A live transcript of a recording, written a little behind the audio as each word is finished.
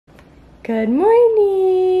Good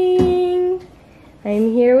morning!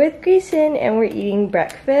 I'm here with Grayson and we're eating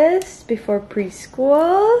breakfast before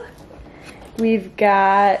preschool. We've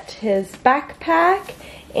got his backpack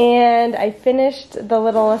and I finished the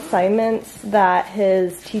little assignments that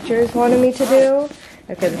his teachers wanted me to do.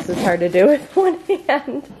 Okay, this is hard to do with one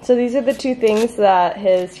hand. So these are the two things that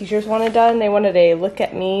his teachers wanted done. They wanted a look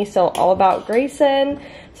at me, so all about Grayson.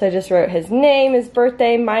 So I just wrote his name, his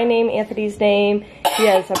birthday, my name, Anthony's name. He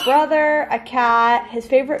has a brother, a cat, his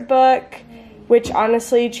favorite book, which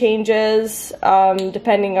honestly changes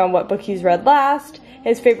depending on what book he's read last.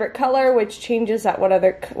 His favorite color, which changes at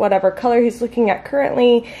whatever color he's looking at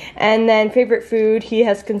currently. And then favorite food, he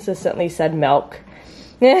has consistently said milk.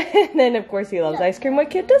 And then of course he loves ice cream.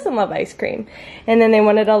 What kid doesn't love ice cream? And then they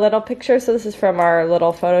wanted a little picture. So this is from our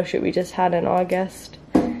little photo shoot we just had in August.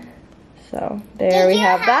 So there we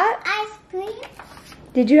have that. Ice cream?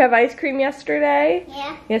 Did you have ice cream yesterday?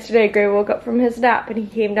 Yeah. Yesterday Gray woke up from his nap and he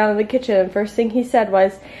came down to the kitchen and first thing he said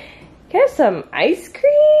was, "Can I have some ice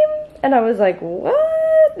cream?" And I was like,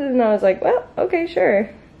 "What?" And I was like, "Well, okay, sure."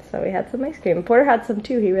 So we had some ice cream. Porter had some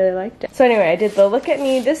too, he really liked it. So anyway, I did the look at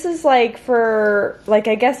me. This is like for, like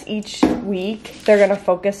I guess each week they're gonna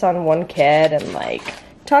focus on one kid and like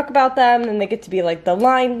talk about them, and they get to be like the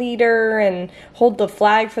line leader and hold the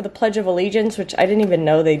flag for the Pledge of Allegiance, which I didn't even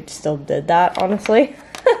know they still did that, honestly.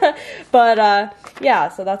 But yeah,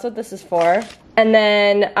 so that's what this is for. And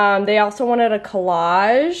then they also wanted a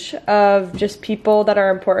collage of just people that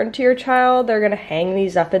are important to your child. They're gonna hang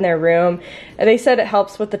these up in their room. And they said it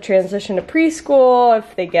helps with the transition to preschool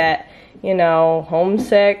if they get, you know,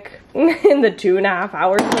 homesick in the 2.5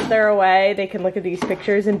 hours that they're away. They can look at these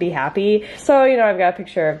pictures and be happy. So, you know, I've got a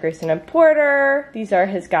picture of Grayson and Porter. These are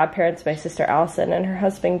his godparents, my sister Allison and her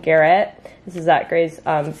husband Garrett. This is at Gray's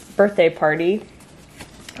birthday party.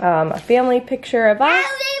 A family picture of us.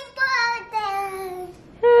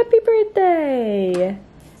 Happy birthday!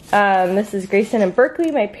 This is Grayson and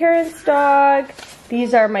Berkeley, my parents' dog.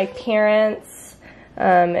 These are my parents.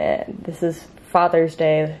 This is Father's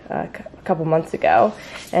Day a couple months ago.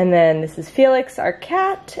 And then this is Felix, our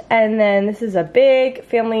cat. And then this is a big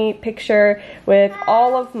family picture with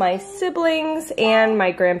all of my siblings and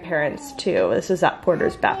my grandparents too. This is at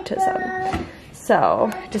Porter's baptism. So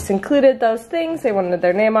just included those things. They wanted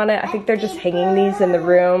their name on it. I think they're just hanging these in the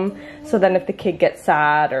room so then if the kid gets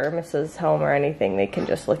sad or misses home or anything, they can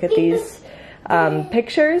just look at these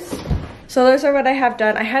pictures. So those are what I have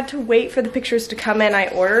done. I had to wait for the pictures to come in. I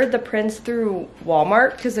ordered the prints through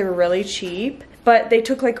Walmart because they were really cheap, but they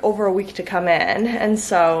took like over a week to come in. And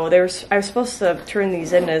so I was supposed to turn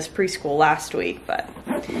these in as preschool last week, but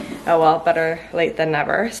oh well, better late than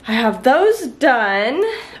never. I have those done,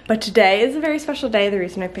 but today is a very special day. The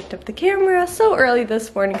reason I picked up the camera so early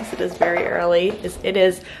this morning, because it is very early, is it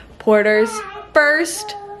is Porter's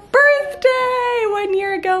first birthday! 1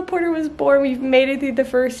 year ago, Porter was born. We've made it through the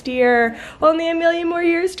first year. Only a million more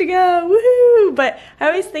years to go. Woohoo! But I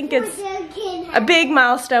always think it's a big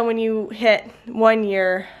milestone when you hit 1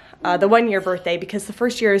 year, the 1 year birthday, because the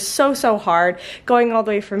first year is so hard, going all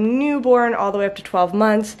the way from newborn all the way up to 12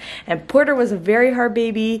 months. And Porter was a very hard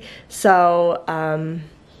baby, so I'm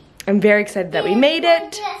very excited that we made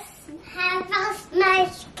it. Have a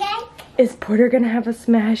smash cake? Is Porter gonna have a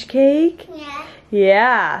smash cake? Yeah.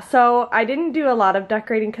 Yeah, so I didn't do a lot of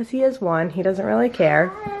decorating because he is one. He doesn't really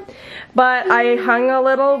care. But I hung a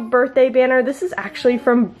little birthday banner. This is actually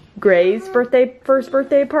from Gray's first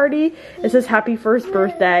birthday party. It says happy first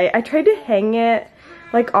birthday. I tried to hang it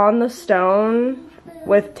like on the stone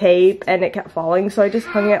with tape and it kept falling, so I just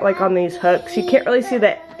hung it like on these hooks. You can't really see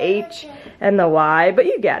the H and the Y, but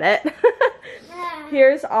you get it.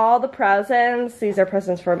 Here's all the presents. These are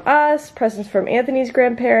presents from us, presents from Anthony's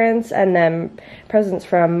grandparents, and then presents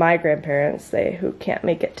from my grandparents, who can't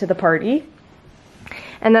make it to the party.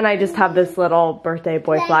 And then I just have this little birthday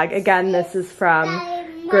boy flag. Again, this is from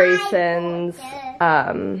Grayson's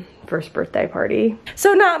first birthday party.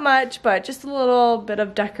 So not much, but just a little bit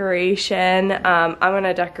of decoration. I'm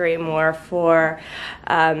gonna decorate more for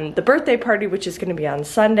the birthday party, which is gonna be on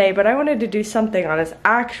Sunday, but I wanted to do something on his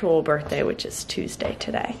actual birthday, which is Tuesday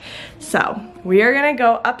today. So we are gonna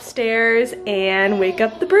go upstairs and wake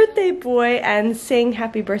up the birthday boy and sing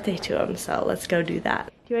happy birthday to him. So let's go do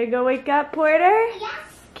that. Do you wanna go wake up Porter? Yes.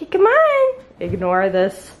 Okay, come on. Ignore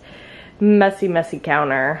this messy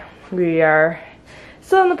counter. We are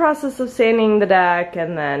still in the process of sanding the deck,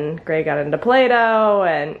 and then Gray got into Play-Doh,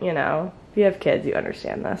 and you know, if you have kids, you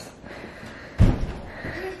understand this.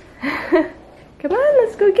 Come on,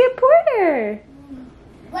 let's go get Porter.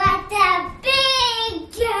 What a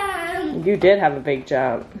big jump! You did have a big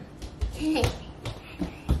jump.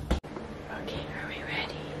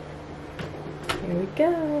 Here we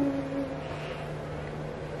go.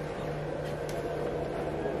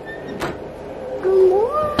 Good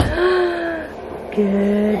morning.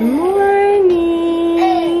 Good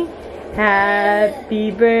morning.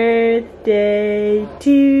 Happy birthday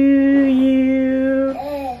to you.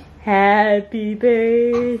 Happy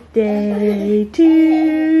birthday to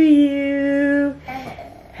you.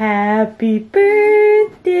 Happy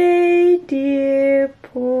birthday, dear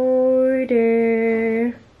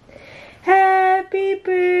Porter. Happy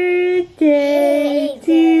birthday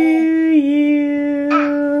to you.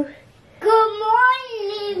 Good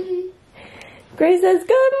morning. Grace says,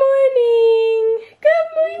 good morning. Good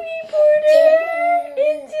morning, Porter.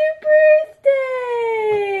 It's your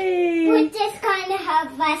birthday. We're just gonna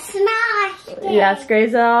have a smash day. Yes,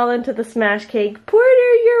 Grace all into the smash cake.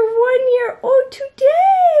 Porter, you're 1 year old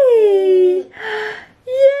today.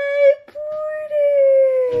 Yay,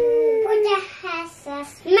 Porter. Porter has a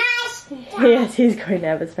smash day. Yes, he's going to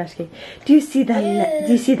have a smash cake. Do you see the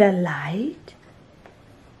light?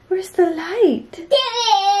 Where's the light?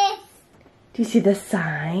 This. Do you see the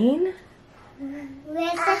sign?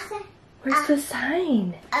 Where's the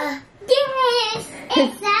sign? This.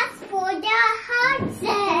 It's that's for the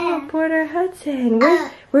Hudson. Porter Hudson.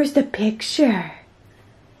 Where's the picture?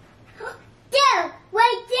 There.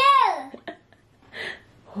 Right there.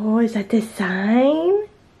 Oh, is that the sign?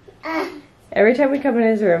 Every time we come in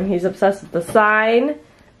his room, he's obsessed with the sign,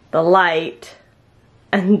 the light,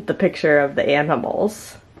 and the picture of the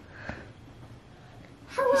animals.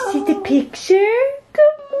 You see the picture?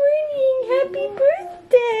 Good morning. Happy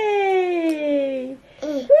birthday.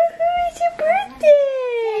 Woohoo, it's your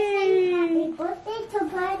birthday. Happy birthday to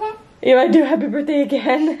Porter. You want to do happy birthday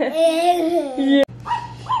again? Yeah.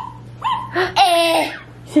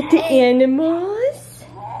 Is it the animals?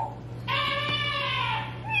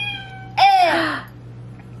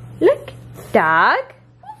 Look, dog.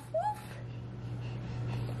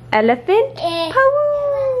 Elephant. Pow.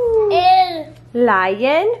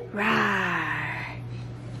 Lion. Rawr.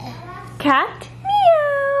 Cat.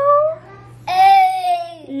 Meow.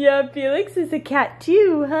 Yeah, Felix is a cat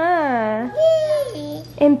too, huh?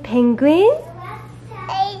 And penguin.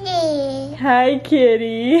 Hi,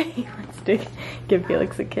 kitty. He wants to give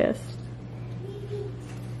Felix a kiss.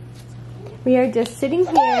 We are just sitting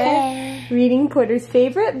here reading Porter's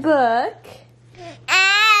favorite book.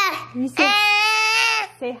 You say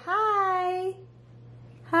hi.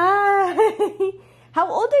 Hi. How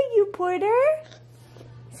old are you, Porter?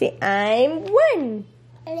 Say, I'm 1.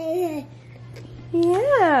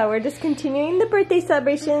 Yeah, we're just continuing the birthday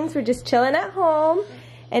celebrations. We're just chilling at home.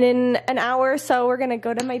 And in an hour or so, we're going to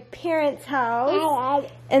go to my parents' house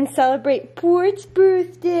and celebrate Port's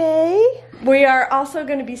birthday. We are also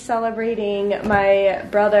going to be celebrating my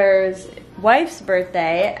brother's wife's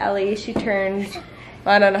birthday. Ellie, she turned,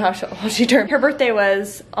 well, I don't know how old she turned. Her birthday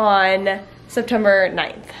was on September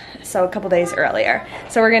 9th, so a couple days earlier.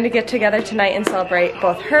 So we're going to get together tonight and celebrate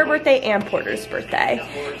both her birthday and Porter's birthday.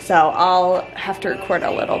 So I'll have to record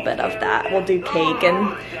a little bit of that. We'll do cake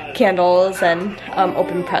and candles and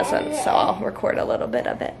open presents, so I'll record a little bit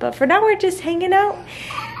of it. But for now, we're just hanging out.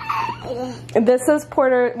 This is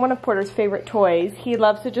one of Porter's favorite toys. He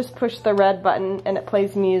loves to just push the red button and it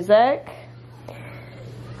plays music.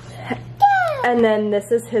 And then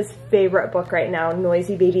this is his favorite book right now,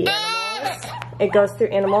 Noisy Baby Animals. It goes through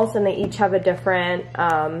animals and they each have a different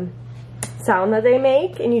sound that they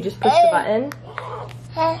make, and you just push the button.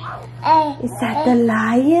 Is that the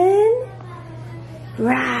lion?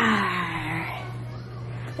 Rawr.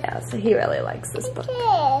 Yeah, so he really likes this book.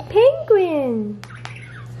 Penguin.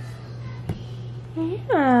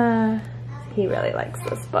 Yeah, he really likes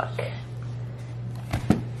this book.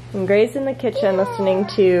 And Gray's in the kitchen listening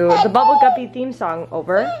to the Bubble Guppy theme song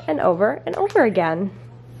over and over and over again.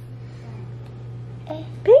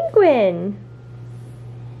 Penguin.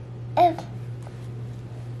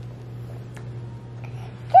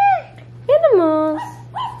 Animals.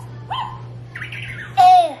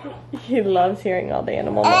 He loves hearing all the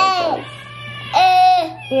animal noises.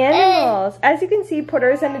 Animals. As you can see,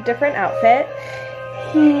 Porter's in a different outfit.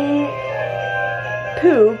 He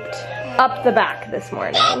pooped up the back this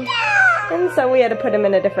morning, and so we had to put him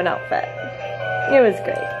in a different outfit. It was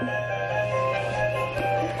great.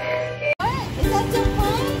 Is that so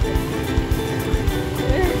fun?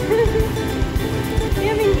 You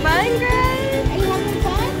having fun, Grace? Are you having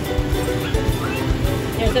fun?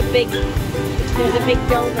 There's a big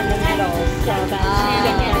dome in the middle, so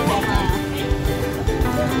that's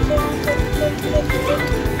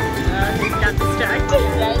he's got the star too.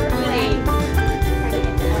 Okay, ready?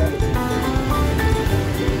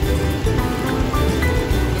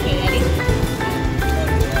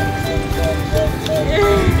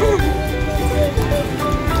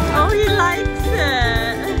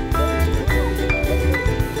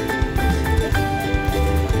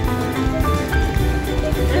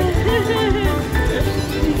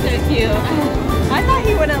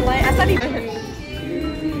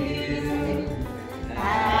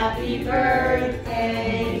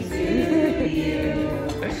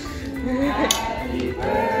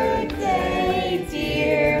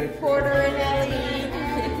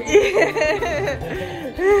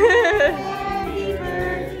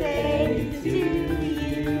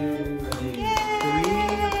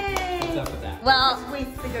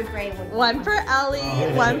 one for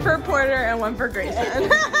Ellie, one for Porter, and one for Grayson. Yay!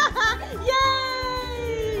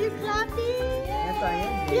 You clapping? Yes, I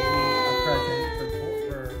am. Yay! A present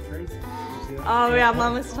for Grayson. Oh yeah,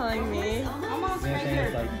 Mom was telling me. Almost The right thing is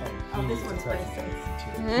here. like, This one's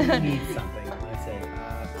he needs something. And I say,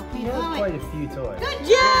 he has quite a few toys. Good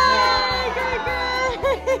Yay! job.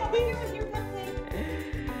 Great, With your birthday.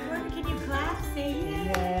 Porter, can you clap? Say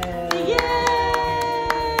yay. great! Yay!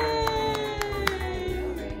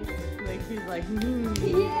 Like he's like, This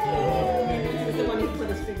is the one he put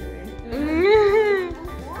his finger in.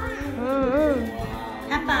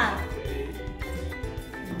 High five.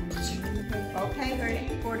 Okay,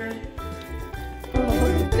 great. Porter.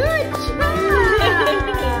 Good job!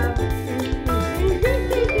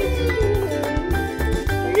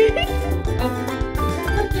 That's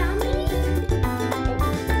so yummy.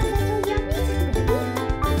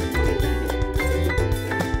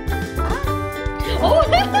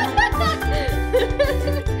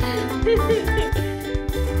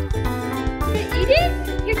 Eat it?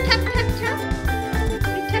 You're tap tap tap.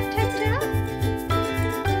 You tap tap tap.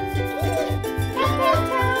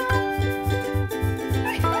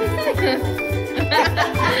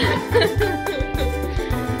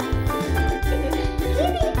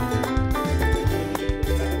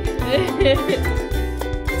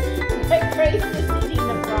 Grace is eating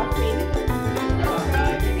the frosting.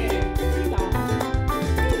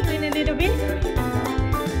 In a little bit.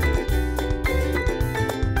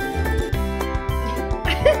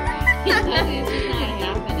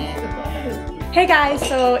 Hey guys,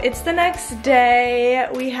 so it's the next day.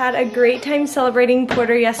 We had a great time celebrating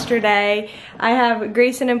Porter yesterday. I have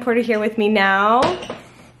Grayson and Porter here with me now.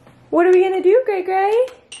 What are we gonna do, Gray Gray?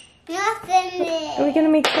 Nothing. Are we gonna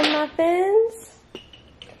make some muffins?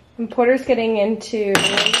 And Porter's getting into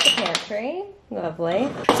the pantry. Lovely.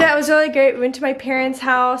 So yeah, it was really great. We went to my parents'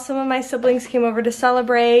 house. Some of my siblings came over to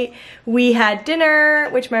celebrate. We had dinner,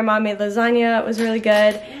 which my mom made lasagna. It was really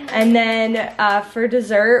good. And then for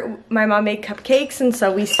dessert, my mom made cupcakes, and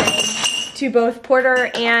so we sang to both Porter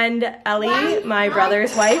and Ellie, my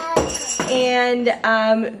brother's wife. And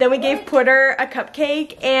then we gave Porter a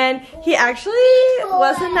cupcake, and he actually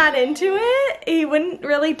wasn't that into it. He wouldn't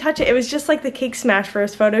really touch it. It was just like the cake smash for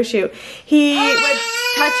his photo shoot. He would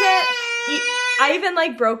touch it. I even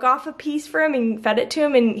like broke off a piece for him and fed it to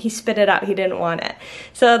him, and he spit it out. He didn't want it.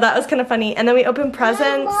 So that was kind of funny. And then we opened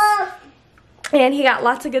presents, and he got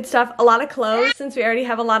lots of good stuff. A lot of clothes, since we already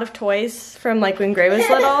have a lot of toys from like when Gray was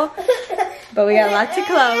little. But we got lots of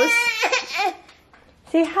clothes.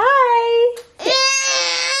 Say hi.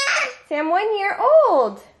 Say I'm 1 year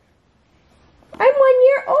old. I'm 1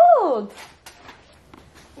 year old.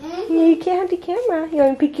 You can't have the camera. You want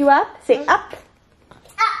me to pick you up? Say up.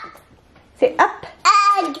 Say up.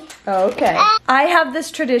 Okay. I have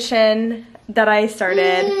this tradition that I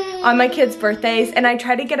started on my kids' birthdays, and I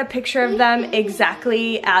try to get a picture of them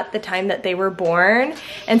exactly at the time that they were born.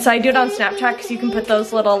 And so I do it on Snapchat because you can put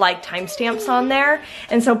those little like timestamps on there.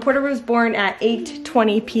 And so Porter was born at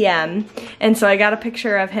 8:20 p.m. And so I got a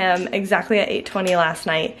picture of him exactly at 8:20 last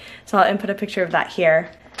night. So I'll input a picture of that here.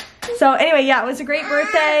 So anyway, yeah, it was a great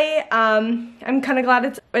birthday. I'm kind of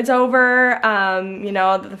glad it's over. You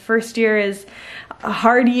know, the first year is a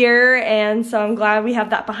hard year, and so I'm glad we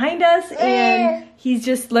have that behind us. And he's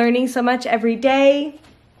just learning so much every day.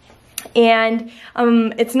 And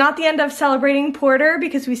it's not the end of celebrating Porter,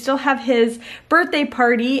 because we still have his birthday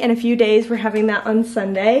party in a few days. We're having that on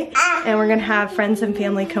Sunday, and we're gonna have friends and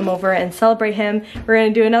family come over and celebrate him. We're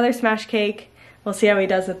gonna do another smash cake. We'll see how he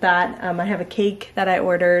does with that. I have a cake that I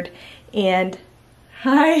ordered, and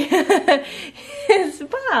hi, it's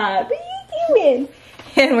Bob. What are you doing?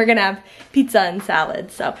 And we're gonna have pizza and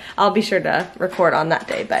salad, so I'll be sure to record on that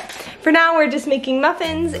day. But for now, we're just making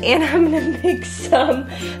muffins, and I'm gonna make some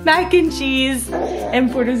mac and cheese,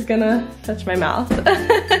 and Porter's gonna touch my mouth. What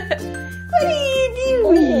are you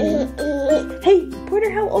doing? Hey, Porter,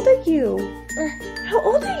 how old are you? How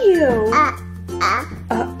old are you?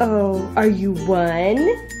 Uh-oh, are you 1?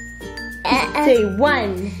 Say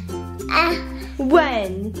 1.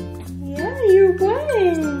 1. Yeah, you're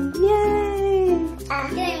 1. Yay.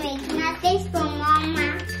 I'm gonna make muffins for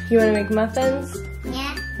Mama. You wanna make muffins?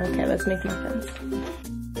 Yeah. Okay, let's make muffins.